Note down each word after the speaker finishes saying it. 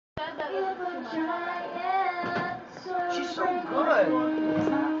She's so good. It's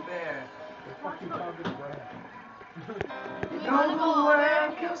not fair. No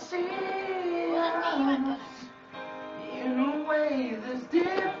one can see us in a way that's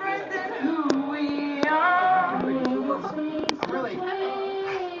different than who we are. Really?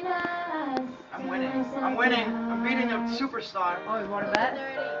 I'm winning. I'm winning. I'm beating a superstar. Oh, you want to bet?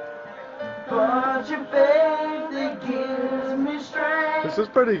 But your faith that gives me strength. This is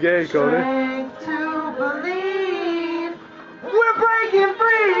pretty gay, Cody. Strength to believe we're breaking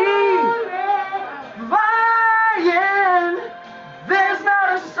free. Flying. There's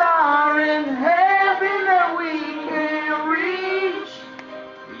not a star in heaven that we can't reach.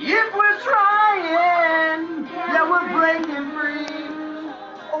 If we're trying, yeah, we're breaking free.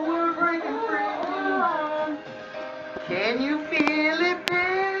 Oh, we're breaking free. Can you feel it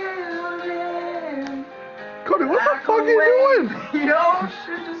building? Cody, what the fuck are you doing? The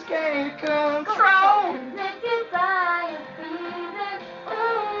ocean just can't control.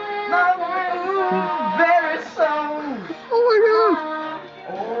 Very soul. Oh my god.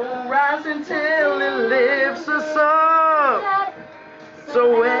 Oh, rise until it lifts us up,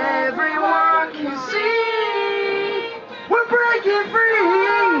 so everyone can see we're breaking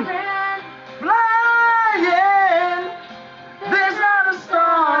free, flying. There's not a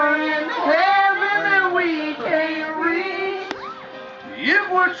star in heaven that we can't reach. If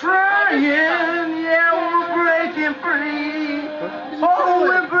we're trying, yeah, we're breaking free. Oh,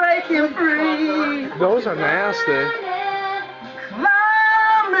 we're breaking free. Those are nasty.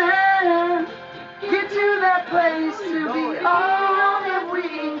 Climbing, get to that place to be all that we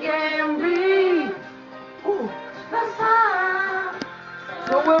can be. Ooh, that's time.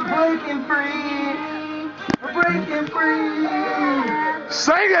 So we're breaking free. We're breaking free.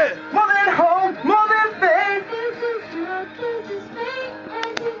 Sing it! More than hope, more than faith.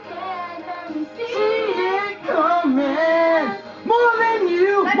 See it coming. More than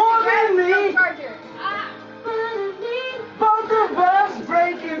you, more than me. Both of us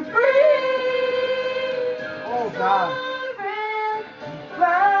breaking free. Oh, God.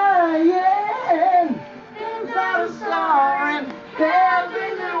 Flying. There's not a star in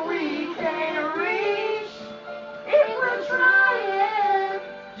heaven that we can't reach. If we're trying,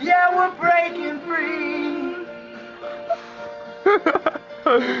 yeah, we're breaking free.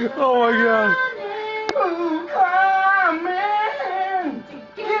 Oh my god. Ooh, climbing to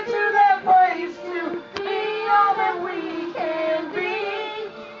get to that place to be all that we can be.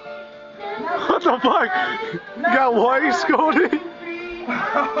 What the fuck? You got lice, Cody?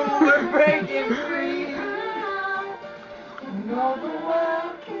 Oh, we're breaking free. No, the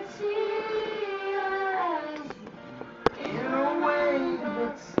world can see us in a way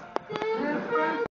that's different.